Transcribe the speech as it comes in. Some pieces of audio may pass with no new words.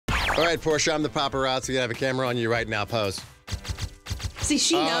All right, Portia, I'm the paparazzi. I have a camera on you right now. Pose. See,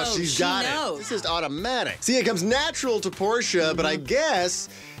 she knows. Oh, she's got it. This is automatic. See, it comes natural to Portia, but I guess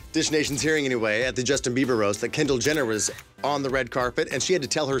Dish Nation's hearing anyway at the Justin Bieber roast that Kendall Jenner was on the red carpet, and she had to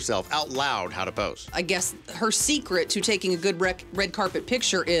tell herself out loud how to pose. I guess her secret to taking a good red carpet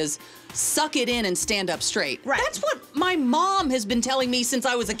picture is suck it in and stand up straight. Right. That's what my mom has been telling me since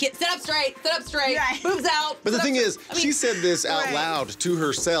I was a kid. Sit up straight, right. boobs out. But the thing is, she said this out loud to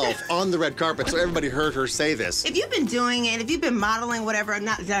herself on the red carpet, so everybody heard her say this. If you've been doing it, if you've been modeling, whatever,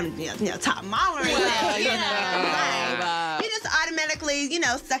 not top model or anything, you just automatically,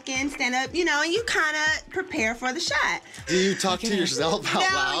 suck in, stand up, and you kind of prepare for the shot. Do you talk to yourself out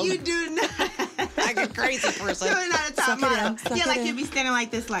loud? No, you do not. Like a crazy person. You're not a top model. Yeah, like you'd be standing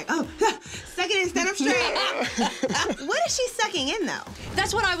like this, like, oh, suck it in, stand up straight. What is she sucking in, though?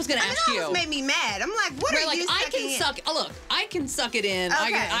 That's what I was going to ask you. That almost made me mad. I'm like, what are you sucking in? Look, I can suck it in.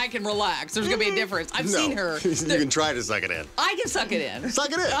 Okay. I can relax. There's going to be a difference. I've seen her. You can try to suck it in. I can suck it in.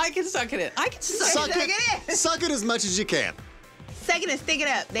 Suck it in. I can suck it in. I can suck it in. Suck it as much as you can. Suck it and stick it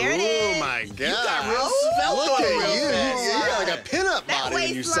up. There it is. Oh, my God. You got real svelte. Look at you. You You got like a pinup body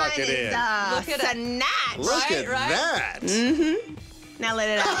when you suck it in. Look at that. Look at that. Mm-hmm. Now let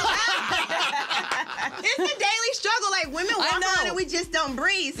it out. It's a daily struggle. Like, women walk around and we just don't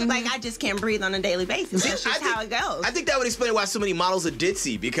breathe. So, like, I just can't breathe on a daily basis. That's just how it goes. I think that would explain why so many models are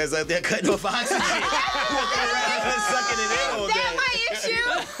ditzy, because they're cutting off oxygen. Walking around sucking it in all day. Is that my issue?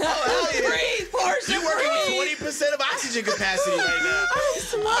 Oh, hell yeah. Breathe, Portia, You're working with 20% of oxygen capacity right now.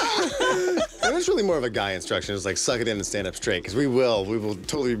 And it's really more of a guy instruction. It's like suck it in and stand up straight, because we will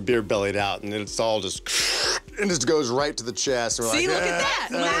totally beer bellied out, and it's all just and just goes right to the chest. And we're See, like, look at that.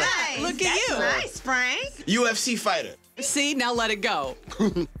 Nice. Look at you. Nice, Frank. UFC fighter. See, now let it go.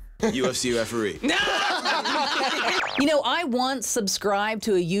 UFC referee. I once subscribed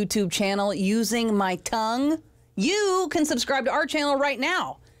to a YouTube channel using my tongue. You can subscribe to our channel right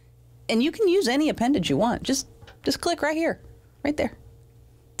now. And you can use any appendage you want. Just click right here. Right there.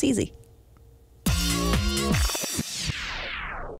 It's easy.